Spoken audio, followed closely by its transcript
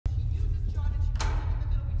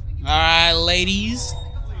right, ladies.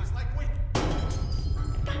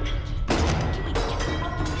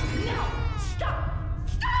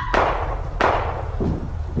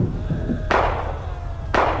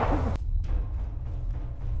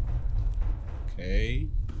 Okay.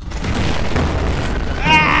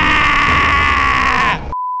 Ah!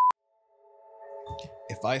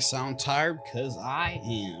 If I sound tired, because I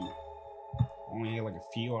am. Only had like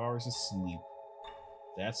a few hours of sleep.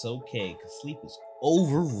 That's okay, because sleep is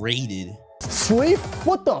overrated. Sleep?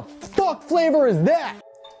 What the fuck flavor is that?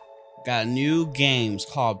 Got a new game. It's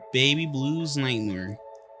called Baby Blues Nightmare.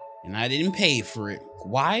 And I didn't pay for it.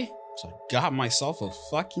 Why? So I got myself a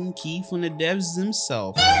fucking key from the devs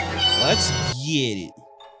themselves. Let's get it.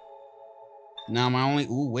 Now my only...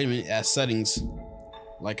 Ooh, wait a minute. Settings.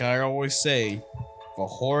 Like I always say, if a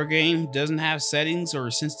horror game doesn't have settings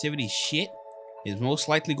or sensitivity shit, it's most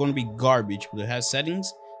likely going to be garbage. But if it has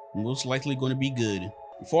settings, most likely going to be good.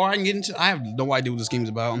 Before I can get into... I have no idea what this game is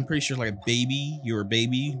about. I'm pretty sure like a baby. You're a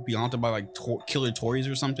baby. Be haunted by like killer toys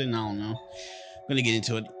or something. I don't know. I'm going to get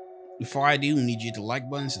into it. Before I do, I need you to hit the like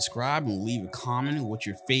button, subscribe, and leave a comment. What's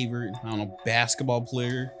your favorite, I don't know, basketball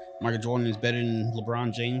player? Michael Jordan is better than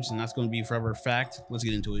LeBron James, and that's going to be forever a fact. Let's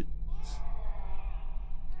get into it.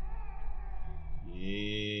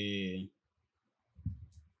 Yeah.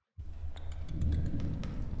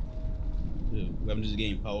 Ew, what happened to the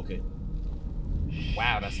game? Oh, okay.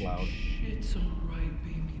 Wow, that's loud. It's alright,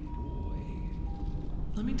 baby boy.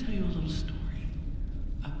 Let me tell you a little story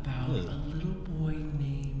about a little boy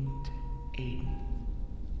named Aiden.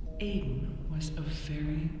 Aiden was a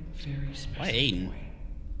very, very special boy.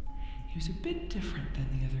 He was a bit different than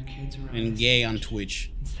the other kids around. And gay on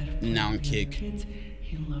Twitch. Instead of playing now with the kick. other kids,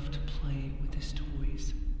 he loved to play with his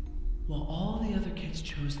toys. While all the other kids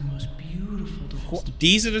chose the most beautiful dolls.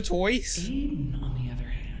 These are the toys? Aiden, on the other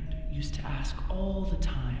hand, used to ask all the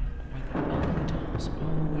time why the ugly dolls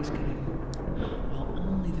always get ignored, while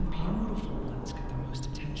only the beautiful ones get the most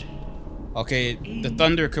attention. Okay, the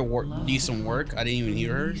thunder could do some work. I didn't even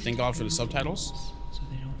hear her. Thank God for the subtitles. So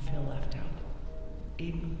they don't feel left out.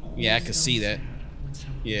 Aiden Yeah, I could see that.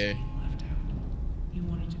 Yeah. Left out. He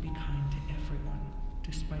wanted to be kind to everyone,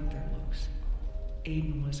 despite their looks.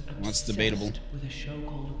 Aiden was obsessed debatable. with a show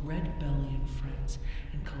called Red Belly and Friends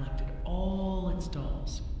and collected all its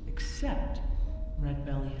dolls, except Red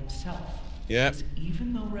Belly himself. Yep. Because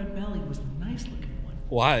even though Red Belly was the nice-looking one,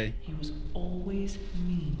 why? he was always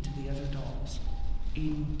mean to the other dolls.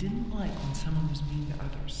 Aiden didn't like when someone was mean to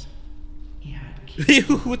others. He had kids.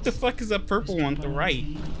 What the fuck is that purple one to the right?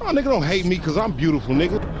 Oh, nigga don't hate me because I'm beautiful,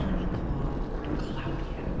 nigga. Honeycomb and Cloudy.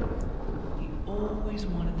 He always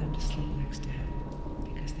wanted them to sleep next to him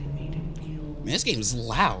because they made him feel Man, this game is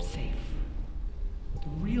loud. safe. The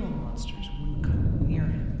real monsters wouldn't come near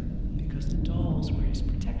him because the dolls were his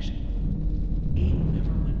protection. Aiden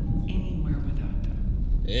never went anywhere without them.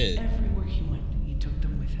 Yeah. Everywhere he went, he took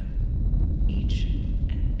them with him. Each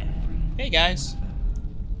and every Hey guys. one of them.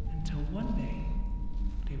 Until one day,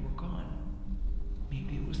 they were gone.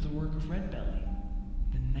 Maybe it was the work of Red Belly,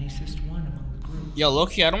 the nicest one among the group. Yo,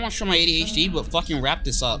 Loki, I don't want to show my ADHD, but fucking wrap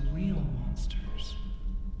this up. The real monsters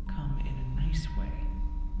come in a nice way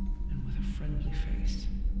and with a friendly face.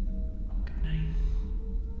 Good night.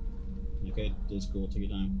 Okay, that's cool. Take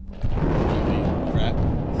your time. Crap.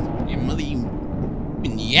 Your mother, you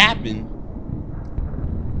been yapping.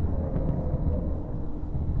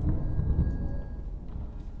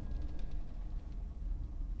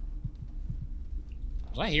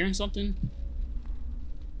 Was I hearing something?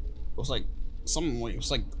 It was like something. It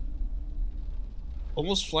was like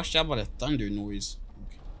almost flushed out by the thunder noise.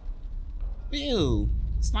 Ew!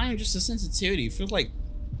 It's not even just a sensitivity. It feels like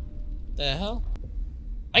the hell.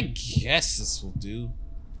 I guess this will do.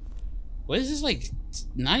 What is this like?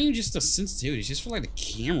 Not even just the sensitivity. It's just for like the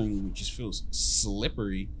camera movement just feels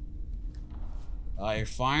slippery. You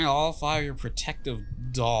find all 5 of your protective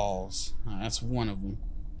dolls. That's one of them.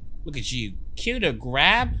 Look at you. Cue the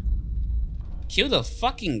grab? Cue the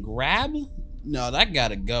fucking grab? No, that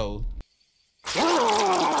gotta go.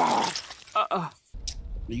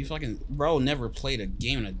 You fucking... Bro never played a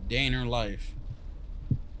game in a day in her life.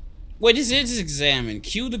 Wait, this is examine.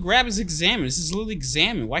 Cue the grab is examine. This is literally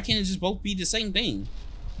examine. Why can't it just both be the same thing?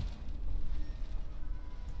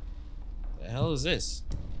 The hell is this?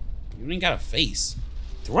 You ain't got a face.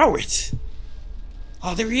 Throw it!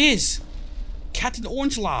 Oh, there he is! Captain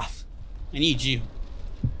Orangeloff! I need you.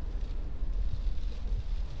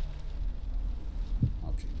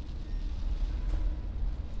 Okay.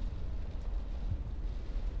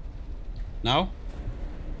 No?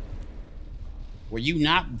 Were you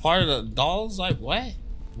not part of the dolls? Like, what?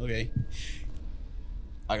 Okay.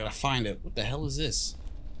 I gotta find it. What the hell is this?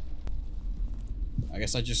 I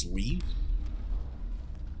guess I just leave?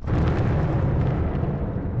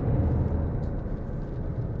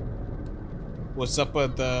 What's up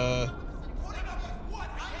with the...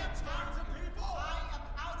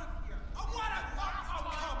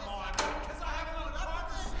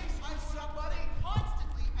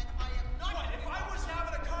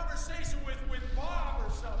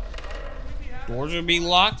 Doors would be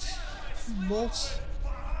locked? Bolts?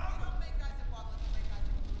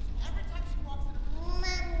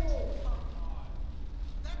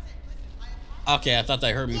 Okay, I thought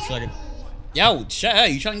they heard me for a second. Yo, shut up.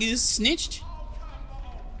 You trying to get this snitched?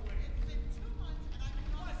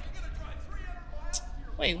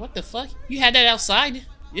 Wait, what the fuck? You had that outside?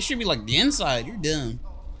 It should be like the inside. You're dumb.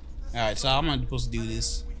 Alright, so I'm not supposed to do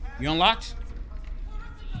this. You unlocked?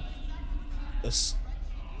 This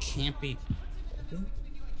can't be.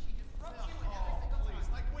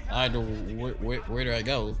 Where do I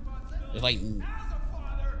go? It's like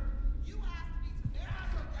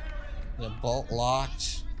the bolt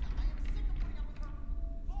locked.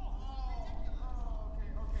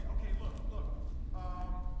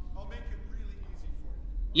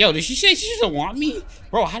 Yo, did she say she doesn't want me?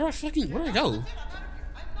 Bro, how do I fucking... Where do I go?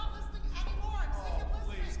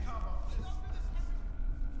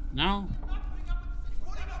 No?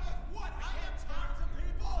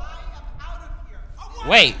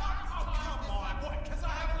 Wait.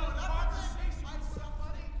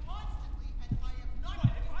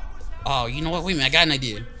 Oh, you know what? Wait a minute, I got an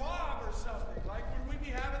idea.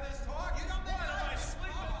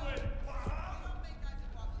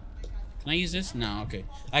 Can I use this? No, okay.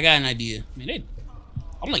 I got an idea. Man,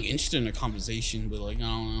 I'm like interested in the conversation, but like, I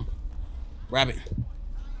don't know. Grab it.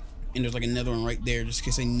 And there's like another one right there just in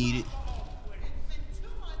case I need it.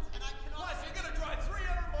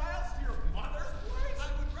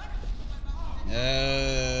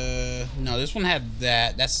 No, this one had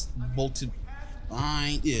that. That's bolted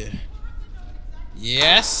behind. Yeah.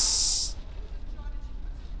 Yes.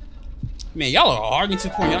 Man, y'all are arguing to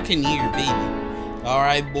the point y'all can't hear, baby.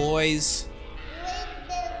 Alright, boys.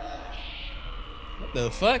 What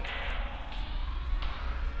the fuck?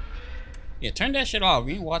 Yeah, turn that shit off.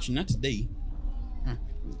 We ain't watching that today.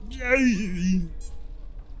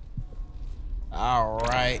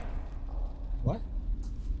 Alright. What?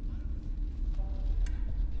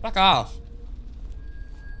 Fuck off.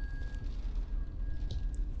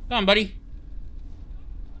 Come on, buddy.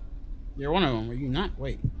 You're one of them. Are you not?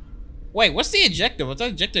 Wait. Wait, what's the objective? What's the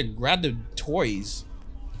objective? Grab the toys.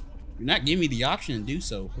 You're not giving me the option to do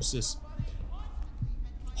so. What's this?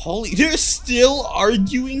 Holy, they're still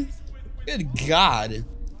arguing? Good God.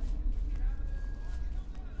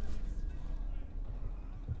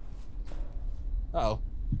 Uh-oh.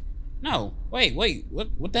 No. Wait.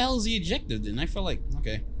 What the hell is the objective then? I feel like,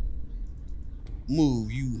 okay.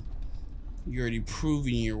 Move, you already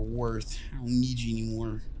proven your worth. I don't need you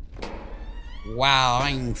anymore. Wow, I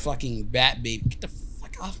ain't fucking bat baby. Get the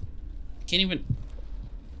fuck off. Can't even.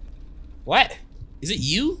 What? Is it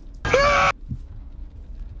you?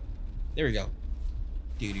 There we go.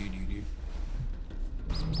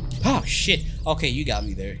 Oh shit. Okay, you got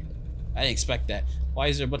me there. I didn't expect that. Why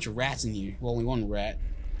is there a bunch of rats in here? Well, only one rat.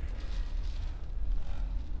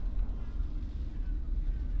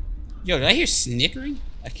 Yo, did I hear snickering?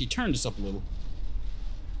 I can turn this up a little.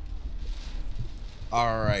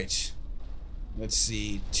 Alright. Let's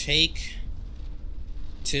see. Take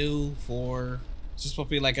 2, 4. Is this supposed to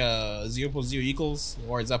be like a 0 + 0 equals?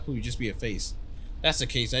 Or is that supposed to just be a face? If that's the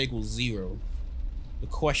case, that equals 0. The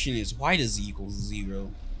question is, why does it equal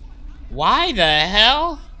 0? Why the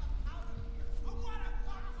hell?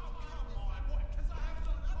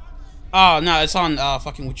 Oh, no, it's on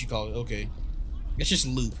fucking what you call it. Okay. It's just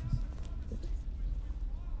loop.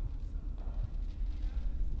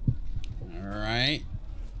 Alright.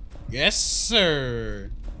 Yes,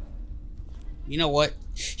 sir. You know what?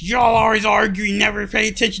 Y'all always arguing, never pay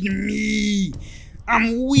attention to me.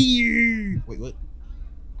 I'm weird. Wait, what?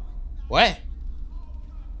 What?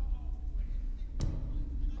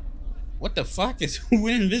 What the fuck is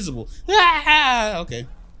went invisible? Ah, okay.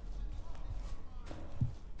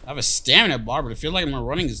 I have a stamina bar, but I feel like my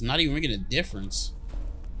running is not even making a difference.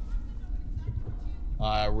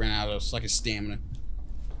 I ran out of like a stamina.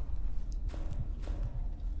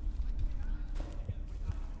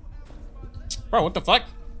 Bro, what the fuck?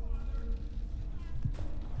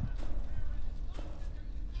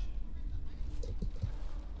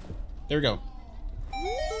 There we go.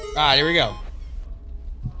 Ah, there we go.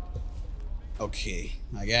 Okay,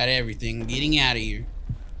 I got everything. I'm getting out of here.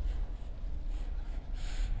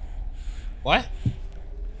 What?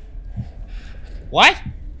 What?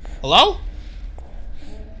 Hello?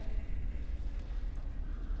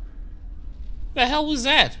 What the hell was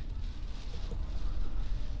that?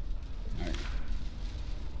 Right.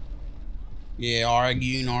 Yeah,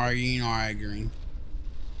 arguing. I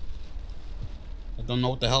don't know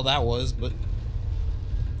what the hell that was, but...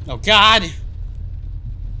 Oh, God!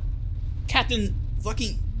 Captain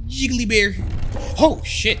fucking Jiggly Bear. Oh,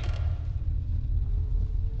 shit.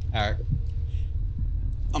 Alright.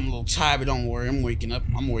 I'm a little tired, but don't worry. I'm waking up.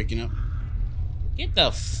 Get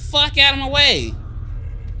the fuck out of my way.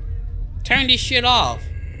 Turn this shit off.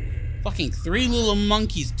 Fucking 3 little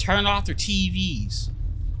monkeys turned off their TVs.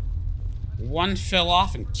 One fell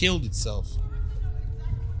off and killed itself.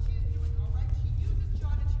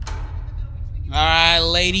 Alright,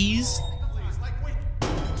 ladies.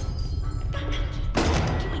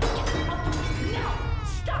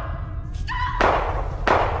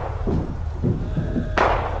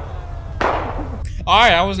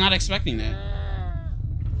 Alright, I was not expecting that.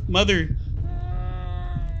 Mother,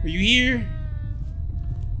 are you here?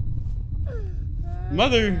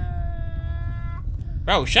 Mother.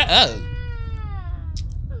 Bro, shut up.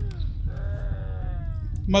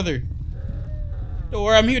 Mother. Don't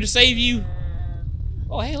worry, I'm here to save you.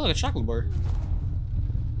 Oh, hey, look, a chocolate bar.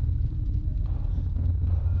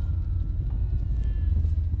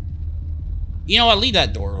 You know what? Leave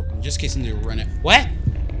that door open, just in case somebody will run it. What?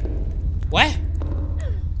 What?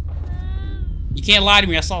 You can't lie to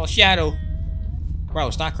me. I saw a shadow.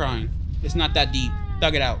 Bro, stop crying. It's not that deep.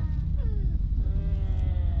 Thug it out.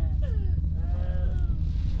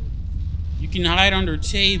 You can hide under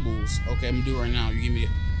tables. Okay, I'm gonna do it right now. You give me a...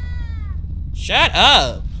 Shut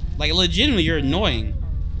up! Like, legitimately, you're annoying.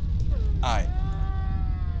 Alright.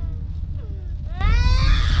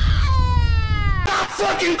 Stop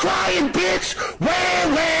fucking crying, bitch!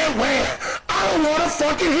 Where? I don't wanna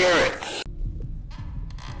fucking hear it!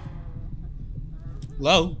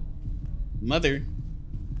 Hello? Mother?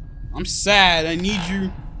 I'm sad. I need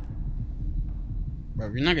you. Bro,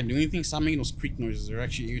 if you're not gonna do anything, stop making those creak noises. They're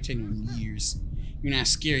actually irritating my ears. You're not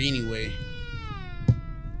scary anyway.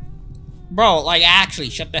 Bro, like, actually,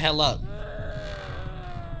 shut the hell up.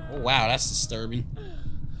 Oh, wow, that's disturbing.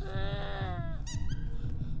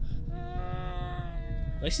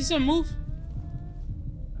 Do I see something move?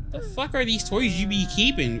 The fuck are these toys you be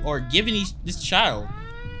keeping or giving this child?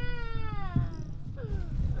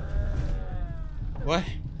 What?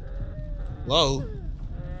 Hello?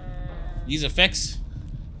 These effects?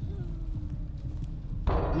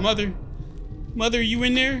 Mother? Mother, you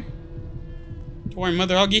in there? Don't worry,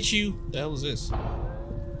 Mother, I'll get you. What the hell is this?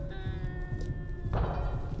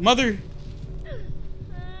 Mother!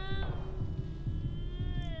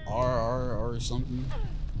 R something.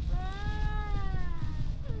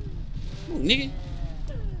 Oh, nigga.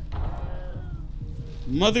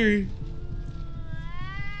 Mother.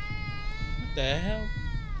 What the hell?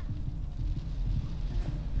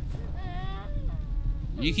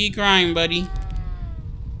 You keep crying, buddy.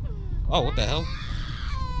 Oh, what the hell?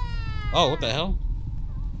 Oh, what the hell?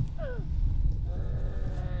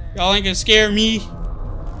 Y'all ain't gonna scare me.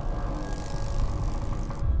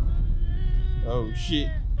 Oh, shit.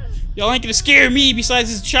 Y'all ain't gonna scare me besides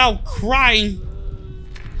this child crying.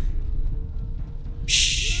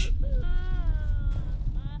 Shh.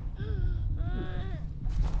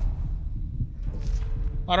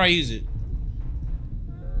 How do I use it?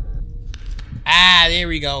 Ah, there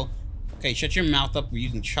we go. Okay, shut your mouth up. We're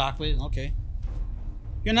using chocolate. Okay.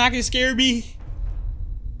 You're not gonna scare me.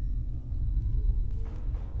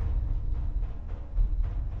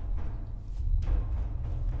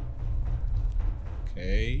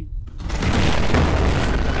 Okay.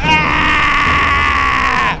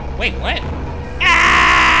 Ah! Wait, what?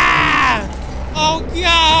 Ah! Oh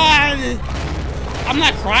God! I'm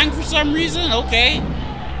not crying for some reason. Okay.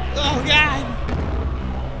 Oh God.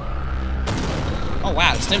 Oh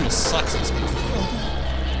wow, this thing just sucks. This game.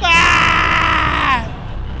 Ah!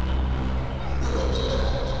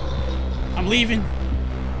 I'm leaving.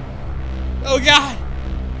 Oh God.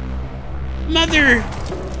 Mother.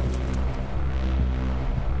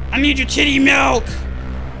 I need your titty milk!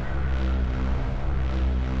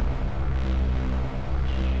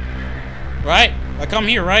 Right? I come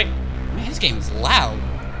here, right? Man, this game is loud.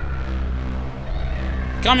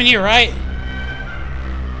 Come in here, right?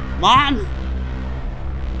 Mom?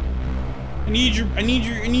 I need your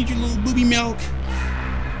little booby milk.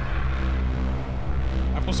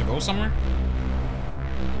 Am I supposed to go somewhere?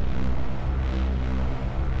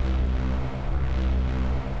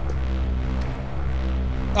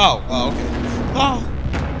 Oh, okay. Oh.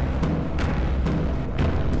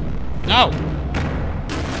 No.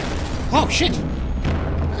 Oh, shit.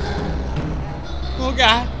 Oh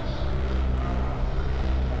god.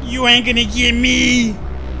 You ain't gonna get me.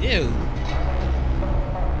 Ew.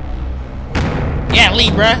 Yeah,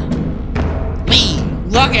 leave, bruh. Leave.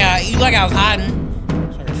 Look out. You look, I was hiding.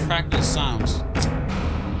 Start tracking sounds.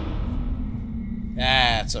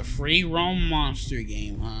 That's a free roam monster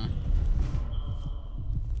game, huh?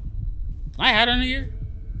 Can I hide under here?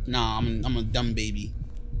 Nah, I'm a dumb baby.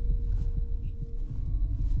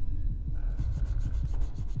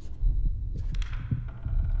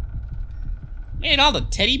 Man, all the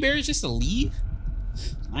teddy bears just to leave?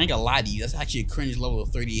 I ain't gonna lie to you, that's actually a cringe level of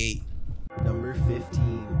 38. Number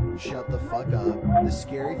 15. Shut the fuck up. The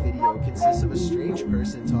scary video consists of a strange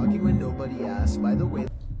person talking when nobody asks. By the way...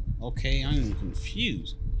 Okay, I'm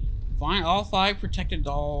confused. Find all 5 protected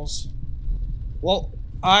dolls. Well,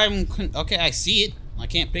 okay, I see it. I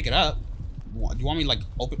can't pick it up. Do you want me to, like,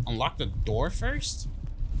 unlock the door first?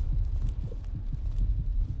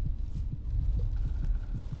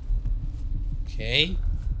 Okay.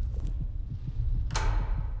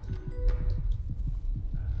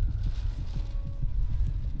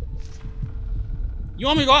 You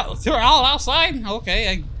want me to go out? They're all outside?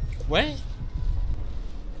 Okay, what?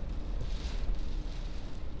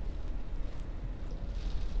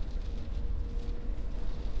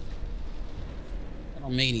 That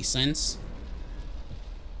don't make any sense.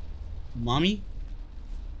 Mommy?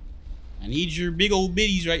 I need your big old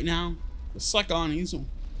bitties right now to suck on these.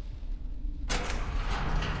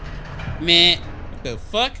 Man, what the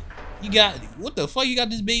fuck? What the fuck you got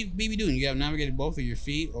this baby doing? You have navigated both of your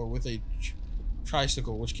feet or with a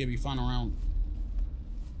tricycle, which can be found around.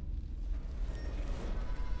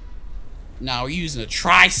 Now we're using a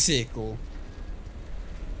tricycle.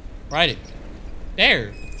 Right it.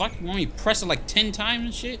 There. Fuck, you want me to press it like 10 times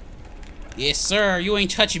and shit? Yes, sir. You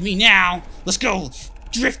ain't touching me now. Let's go.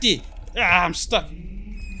 Drift it. Ah, I'm stuck.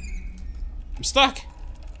 I'm stuck.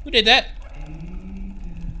 Who did that?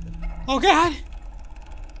 Oh, God.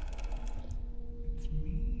 It's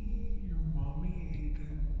me, your mommy,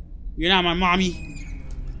 Aiden. You're not my mommy.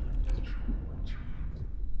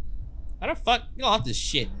 How the fuck? Get off this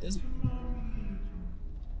shit.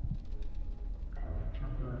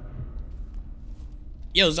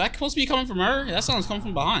 Yo, is that supposed to be coming from her? That sounds coming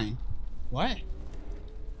from behind. What?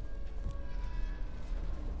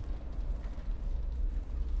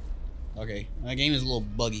 Okay, that game is a little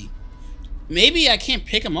buggy. Maybe I can't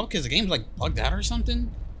pick them up because the game's like bugged out or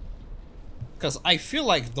something? Because I feel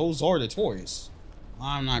like those are the toys.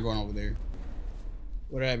 I'm not going over there.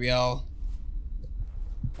 What up, y'all?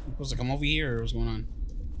 I'm supposed to come over here or what's going on?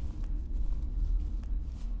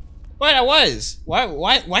 What? I was. Why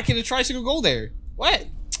can't the tricycle go there? What?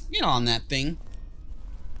 Get on that thing.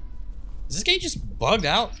 Is this game just bugged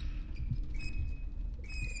out?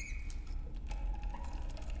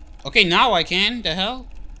 Okay, now I can. The hell?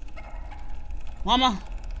 Mama.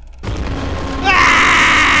 Ah!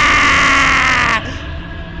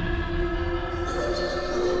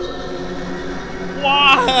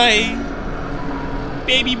 Why?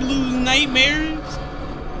 Baby Blues nightmares?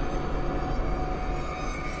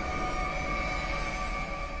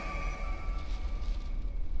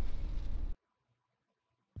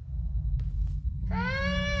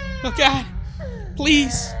 Oh God,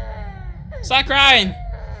 please, stop crying.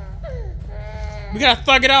 We gotta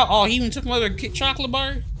thug it out. Oh, he even took my other chocolate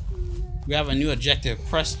bar. We have a new objective.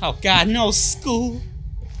 Press. Oh God, no, school.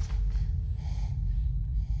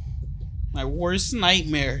 My worst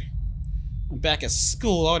nightmare. I'm back at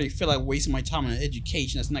school. I already feel like wasting my time on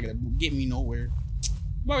education. That's not gonna get me nowhere.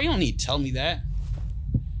 Bro, you don't need to tell me that.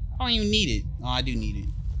 I don't even need it. Oh, I do need it.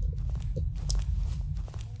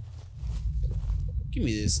 Give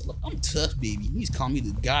me this. Look, I'm tough, baby. He's calling me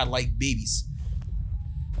the godlike babies.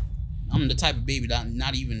 I'm the type of baby that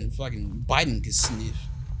not even fucking Biden can sniff.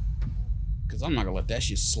 Cause I'm not gonna let that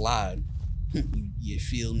shit slide. You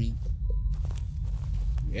feel me?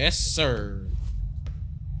 Yes, sir.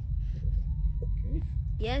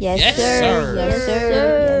 Okay. Yes, sir. Yes,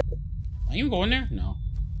 sir. Are you going there? No.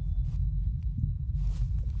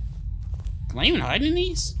 Am I even hiding in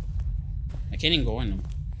these? I can't even go in them.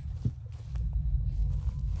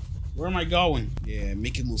 Where am I going? Yeah,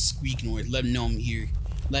 make a little squeak noise. Let them know I'm here.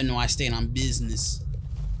 Let them know I stand on business.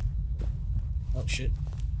 Oh, shit.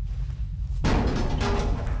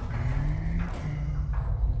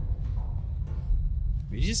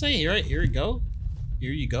 What did you say? Here you go?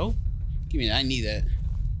 Here you go? Give me that. I need that.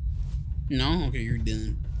 No? Okay, you're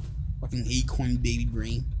done. Fucking acorn baby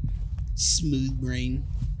brain. Smooth brain.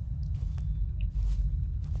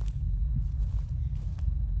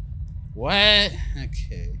 What?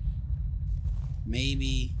 Okay.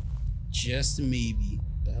 Maybe. Just maybe.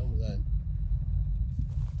 What the hell was that?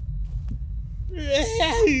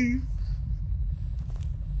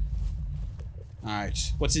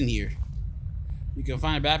 Alright, what's in here? You can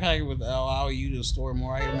find a backpack with allow you to store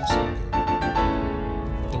more items.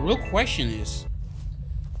 Okay. The real question is,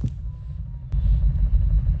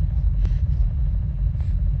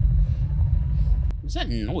 what's that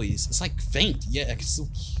noise? It's like faint. Yeah, it's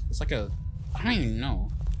like a, I don't even know.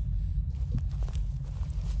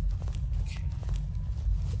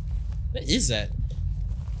 What is that?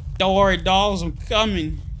 Don't worry, dolls, I'm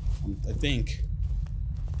coming. I think.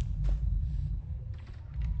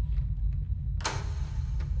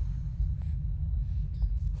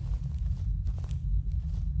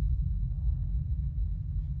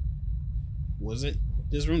 Was it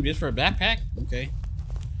this room just for a backpack? Okay.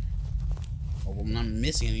 Oh, well, I'm not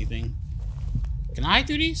missing anything. Can I hide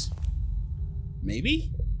through these?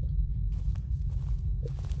 Maybe?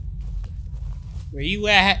 Where you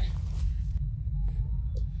at?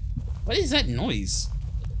 What is that noise?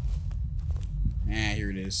 Ah, here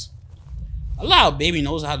it is. A loud baby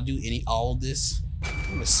knows how to do all of this.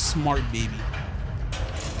 I'm a smart baby.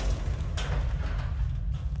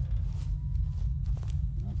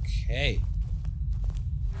 Okay.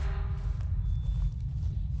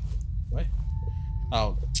 What?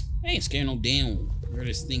 Oh, I ain't scared no damn where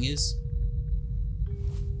this thing is.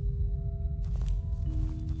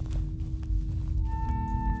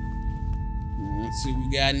 Let's see what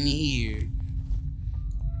we got in here.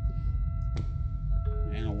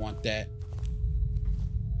 I don't want that.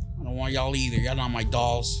 I don't want y'all either. Y'all not my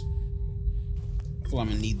dolls. I feel I'm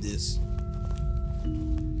gonna need this.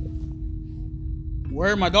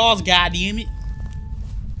 Where are my dolls, goddammit?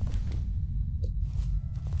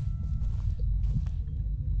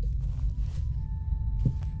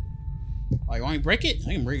 Oh, you want me to break it?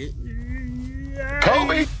 I can break it.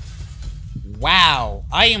 Kobe! Wow,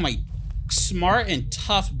 I am a smart and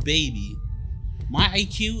tough baby. My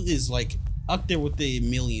IQ is like up there with the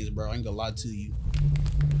millions, bro. I ain't gonna lie to you.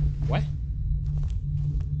 What?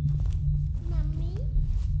 Mommy?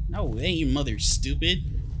 No, it ain't your mother, stupid.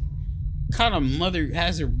 What kind of mother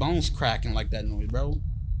has her bones cracking like that noise, bro?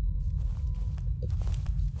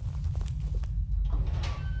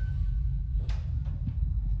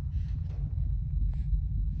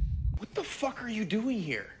 What the fuck are you doing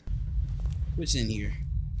here? What's in here?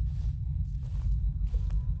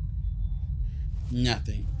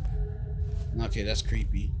 Nothing. Okay, that's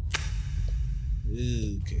creepy.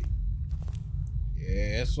 Okay.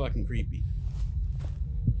 Yeah, that's fucking creepy.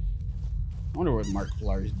 I wonder what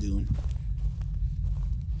Markiplier is doing.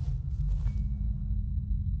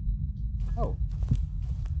 Oh.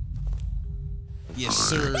 Yes,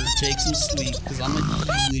 sir. Take some sleep, because I'm gonna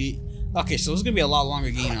do it. Okay, so this is gonna be a lot longer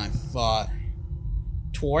game than I thought.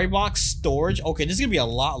 Toy box storage? Okay, this is gonna be a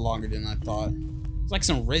lot longer than I thought. It's like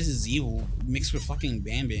some Resident Evil mixed with fucking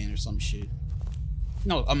Bam Bam or some shit.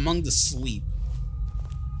 No, Among the Sleep.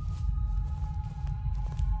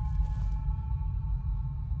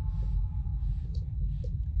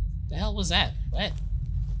 The hell was that? What?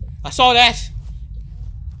 I saw that!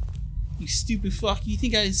 You stupid fuck. You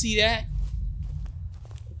think I didn't see that?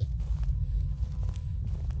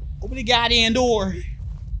 Open the goddamn door.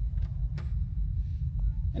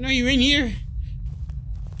 I know you're in here.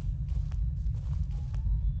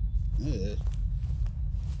 Ugh.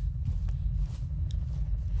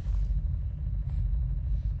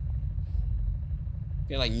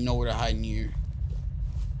 Got like nowhere to hide in here.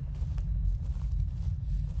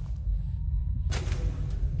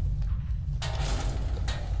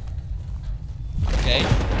 Okay.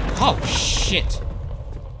 Oh shit.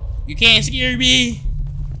 You can't scare me.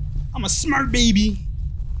 I'm a smart baby.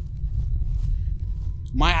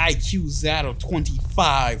 My IQ's out of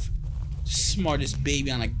 25. Smartest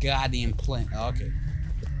baby on a goddamn planet. Oh, okay.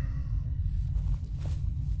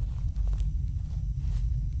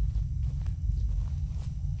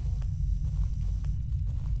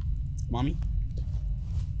 Mommy?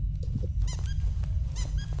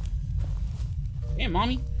 Hey,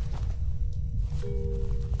 mommy.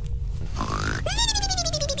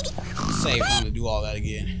 Save time to do all that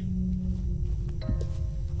again.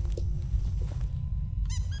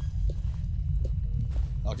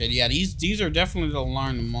 Okay, yeah, these are definitely to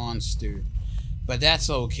alarm the monster. But that's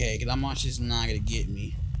okay, because that monster's not gonna get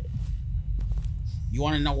me. You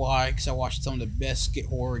wanna know why? Because I watched some of the best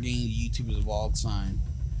horror game YouTubers of all time.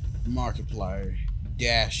 Markiplier,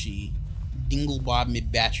 Dashy, Dinglebob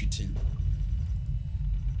McBatcherton.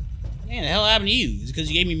 Man, the hell happened to you? Is it because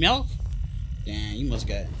you gave me milk? Damn, you must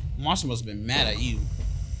got... Monster must have been mad at you.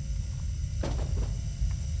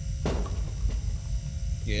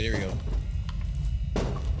 Yeah, there we go.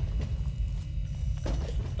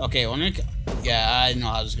 Okay, well, Yeah, I didn't know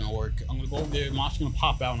how this is gonna work. I'm gonna go over there, the monster's gonna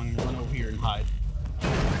pop out, and I'm gonna run over here and hide.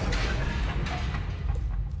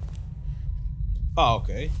 Oh,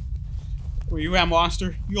 okay. Where you at,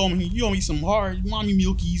 monster? You owe me some hard mommy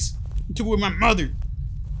milkies. You took away my mother.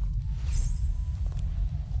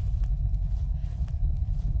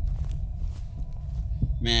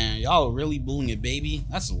 Man, y'all really bullying a baby?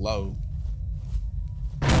 That's low.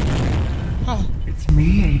 It's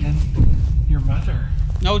me, Aiden. Your mother.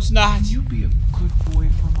 No, it's not. Can you be a good boy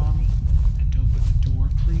for mommy and open the door,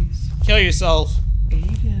 please? Kill yourself.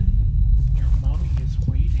 Aiden, your mommy is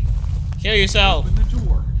waiting. Kill yourself. Open the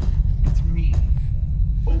door. It's me.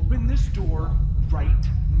 Open this door right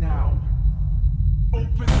now.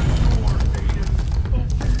 Open the door, Aiden. Open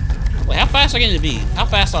the door Wait, how fast are you going to be? How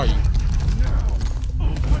fast are you? now.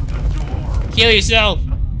 Open the door. Kill yourself.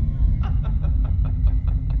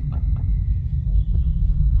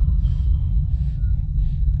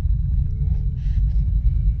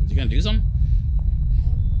 Is he gonna do something?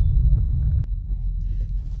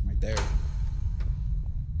 Right there.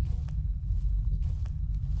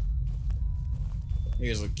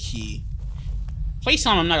 Here's a key. Please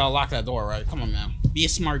tell me I'm not gonna lock that door, right? Come on, man. Be a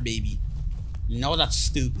smart baby. No, that's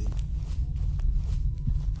stupid.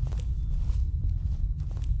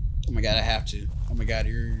 Oh my god, I have to. Oh my god,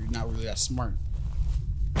 you're not really that smart.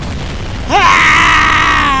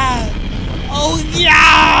 Ah! Oh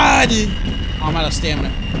god! Oh, I'm out of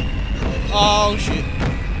stamina. Oh shit.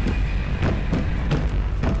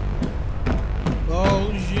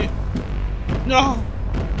 Oh shit. No!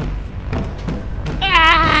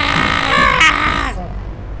 Ah!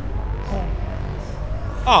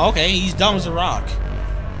 Oh, okay, he's dumb as a rock.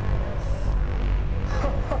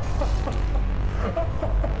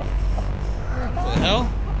 What the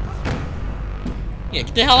hell? Yeah,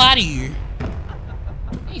 get the hell out of here.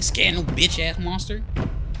 I ain't scared no bitch ass monster.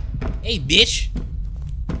 Hey, bitch.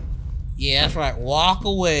 Yeah, that's right. Walk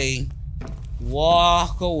away.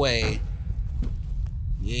 Walk away.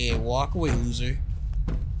 Yeah, walk away, loser.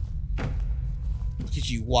 Look at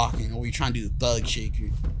you walking, or you trying to do the thug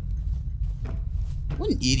shaker.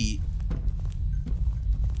 What an idiot.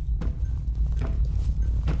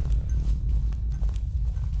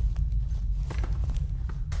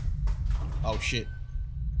 Oh shit.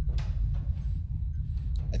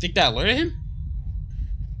 I think that alerted him?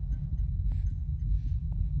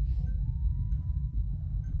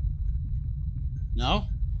 No?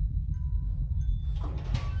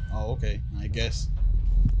 Oh, okay. I guess.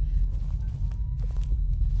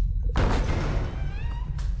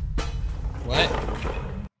 What?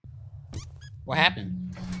 What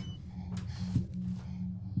happened?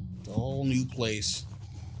 The whole new place.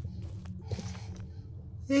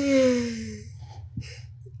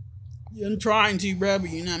 I'm trying to, bro, but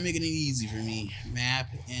you're not making it easy for me. Map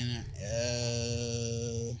and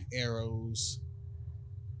arrows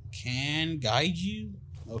can guide you.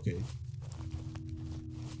 Okay.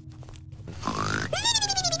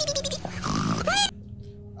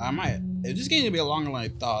 I might. If this game's gonna be longer than I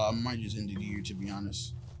thought, I might just end it here, to be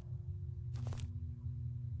honest.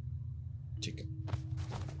 Ticket.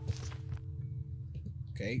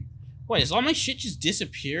 Okay. Wait, does all my shit just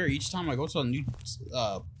disappear each time I go to a new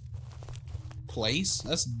place?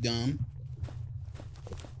 That's dumb.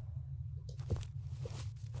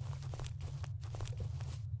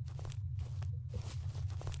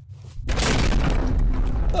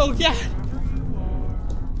 Oh god!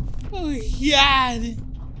 Oh god!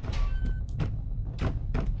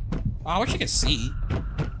 Oh, I wish I could see.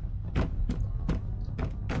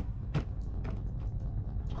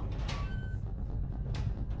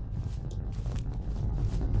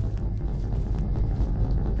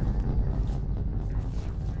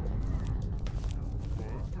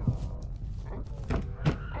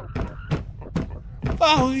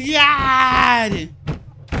 Oh god!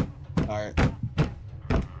 Alright.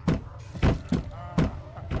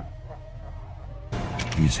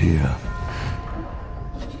 He's here.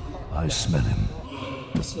 I smell him.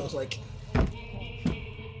 It smells like.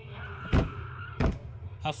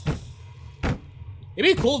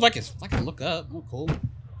 It'd be cool if I can look up. Oh, cool.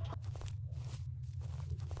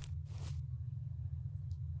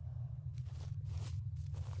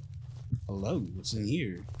 Hello, what's in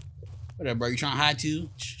here? Whatever, bro. You trying to hide too?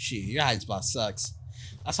 Shit, your hiding spot sucks.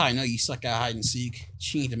 That's how I know you suck at hide and seek.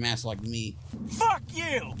 She ain't the master like me. Fuck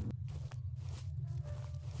you!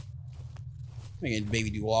 Making baby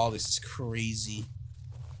do all this is crazy.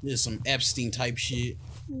 This is some Epstein type shit.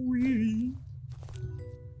 I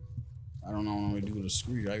don't know what I'm gonna do with a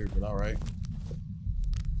screwdriver, but alright.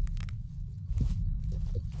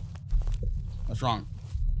 What's wrong?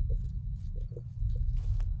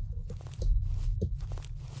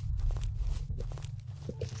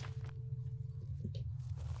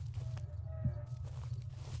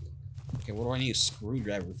 Okay, what do I need a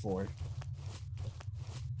screwdriver for?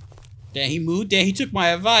 Damn, he moved. Damn, he took my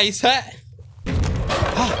advice. Huh?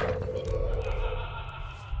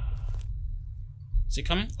 Is he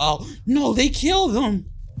coming? Oh, no, they killed him.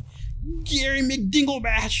 Gary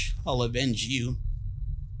McDinglebash. I'll avenge you.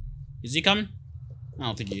 Is he coming? I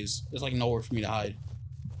don't think he is. There's like nowhere for me to hide.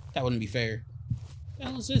 That wouldn't be fair. What the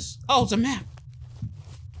hell is this? Oh, it's a map.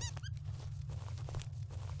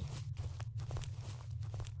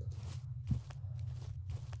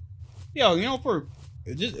 Yo, you know, for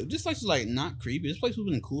this place is like not creepy. This place would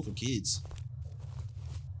have been cool for kids.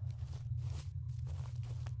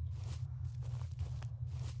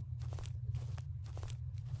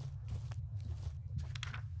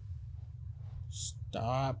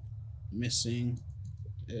 Stop missing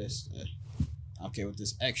this. Okay, with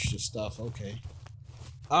this extra stuff. Okay.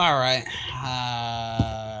 All right.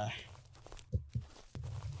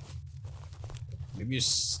 Maybe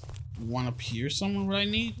just one up here somewhere. What I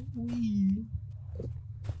need.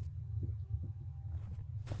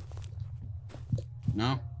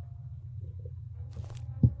 No.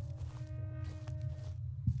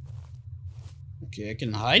 Okay, I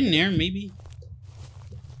can hide in there, maybe.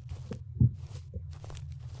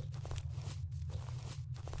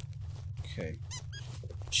 Okay.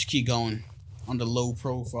 Just keep going. On the low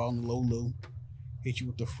profile, on the low. Hit you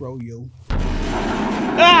with the fro-yo.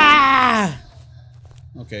 Ah!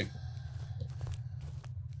 Okay.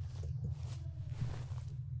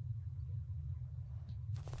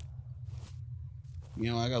 You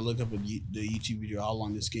know, I gotta look up the YouTube video how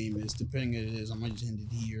long this game is. Depending on it is, I might just end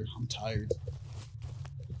it here. I'm tired.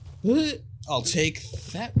 I'll take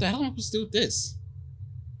that. The hell am I supposed to do with this?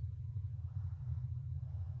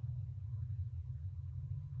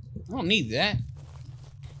 I don't need that.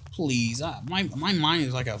 Please, my mind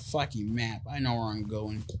is like a fucking map. I know where I'm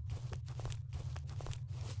going.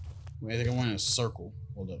 Wait, I think I went in a circle.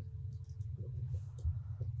 Hold up.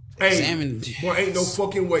 Hey, Examine. boy, ain't no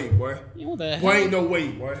fucking way, boy. Yeah, what the hell? Boy, ain't no way,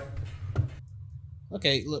 boy.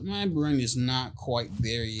 Okay, look, my brain is not quite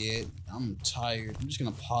there yet. I'm tired. I'm just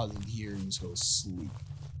gonna pause it here and just go to sleep.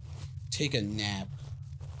 Take a nap.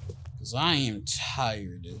 Because I am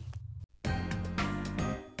tired.